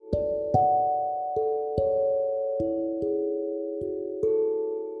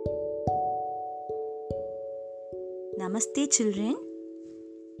Namaste children,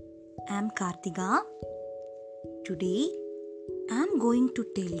 I am Kartika. Today I am going to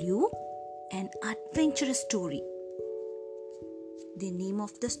tell you an adventurous story. The name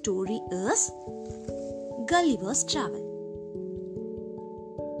of the story is Gulliver's Travel.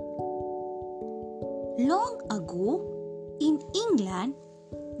 Long ago in England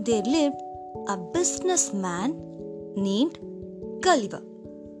there lived a businessman named Gulliver.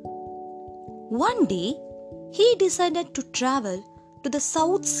 One day he decided to travel to the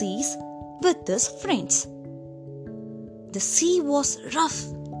South Seas with his friends. The sea was rough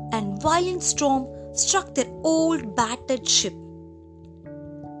and violent storm struck their old battered ship.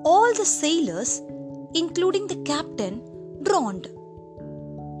 All the sailors, including the captain, drowned.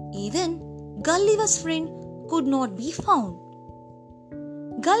 Even Gulliver's friend could not be found.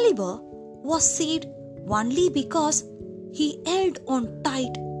 Gulliver was saved only because he held on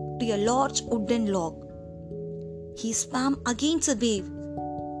tight to a large wooden log. He swam against the wave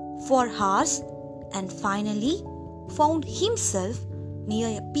for hours and finally found himself near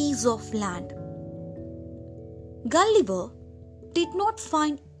a piece of land. Gulliver did not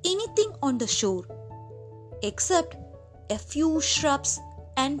find anything on the shore except a few shrubs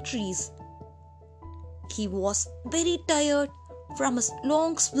and trees. He was very tired from his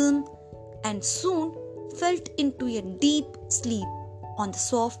long swim and soon fell into a deep sleep on the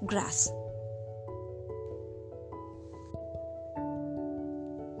soft grass.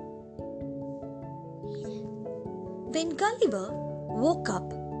 When Gulliver woke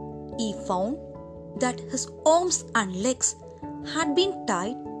up, he found that his arms and legs had been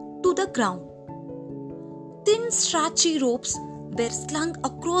tied to the ground. Thin, stretchy ropes were slung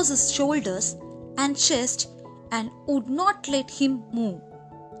across his shoulders and chest and would not let him move.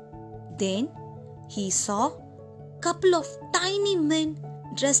 Then he saw a couple of tiny men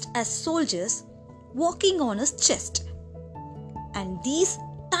dressed as soldiers walking on his chest. And these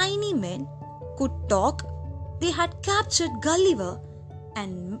tiny men could talk. They had captured Gulliver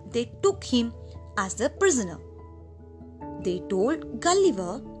and they took him as a prisoner. They told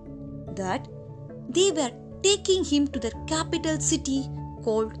Gulliver that they were taking him to the capital city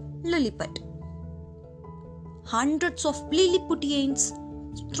called Lilliput. Hundreds of Lilliputians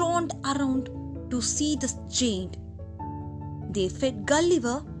thronged around to see the giant. They fed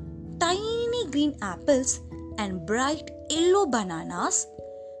Gulliver tiny green apples and bright yellow bananas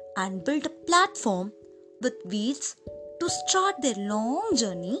and built a platform with wheels to start their long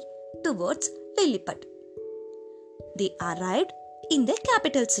journey towards Lilliput. They arrived in the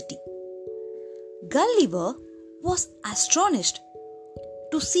capital city. Gulliver was astonished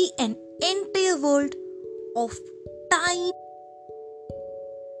to see an entire world of tiny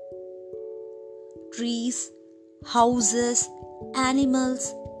trees, houses,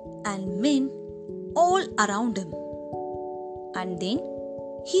 animals, and men all around him. And then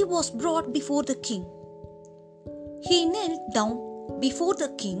he was brought before the king. He knelt down before the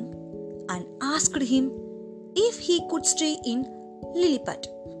king and asked him if he could stay in Lilliput.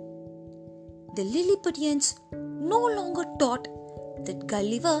 The Lilliputians no longer thought that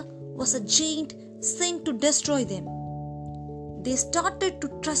Gulliver was a giant sent to destroy them. They started to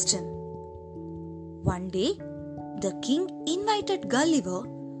trust him. One day, the king invited Gulliver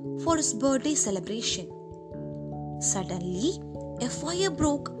for his birthday celebration. Suddenly, a fire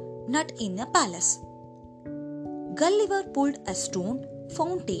broke out in the palace. Gulliver pulled a stone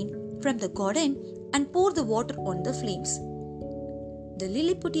fountain from the garden and poured the water on the flames. The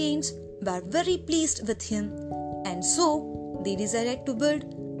Lilliputians were very pleased with him, and so they decided to build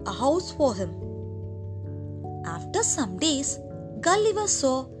a house for him. After some days, Gulliver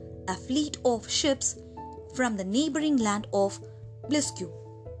saw a fleet of ships from the neighboring land of Bliskew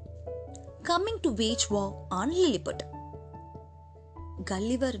coming to wage war on Lilliput.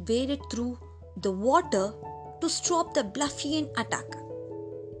 Gulliver waded through the water to stop the Bluffian attack.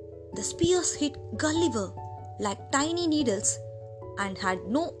 The spears hit Gulliver like tiny needles and had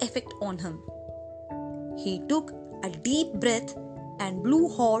no effect on him. He took a deep breath and blew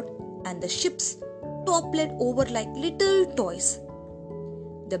hard, and the ships toppled over like little toys.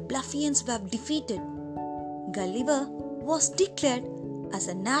 The Bluffians were defeated. Gulliver was declared as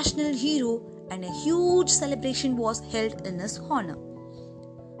a national hero and a huge celebration was held in his honor.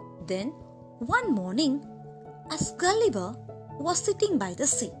 Then, one morning, as Gulliver was sitting by the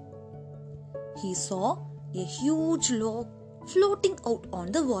sea, he saw a huge log floating out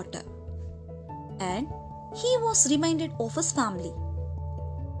on the water, and he was reminded of his family.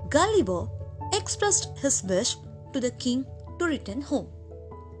 Gulliver expressed his wish to the king to return home.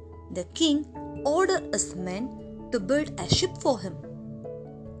 The king ordered his men to build a ship for him.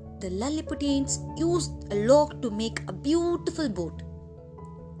 The Lilliputians used a log to make a beautiful boat.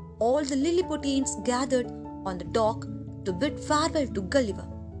 All the Lilliputians gathered on the dock to bid farewell to Gulliver.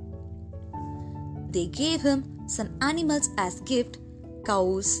 They gave him some animals as gift: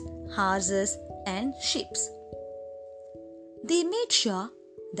 cows, horses, and sheep. They made sure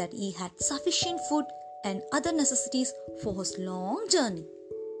that he had sufficient food and other necessities for his long journey.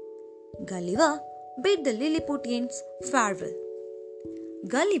 Gulliver bid the Lilliputians farewell.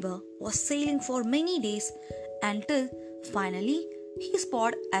 Gulliver was sailing for many days until finally he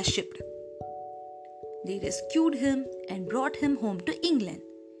spotted a ship. They rescued him and brought him home to England.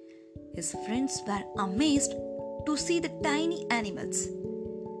 His friends were amazed to see the tiny animals.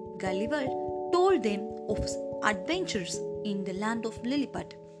 Gulliver told them of his adventures in the land of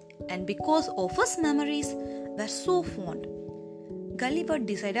Lilliput, and because of his memories were so fond, Gulliver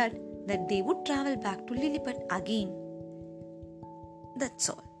decided that they would travel back to Lilliput again. That's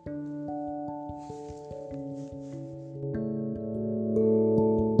all.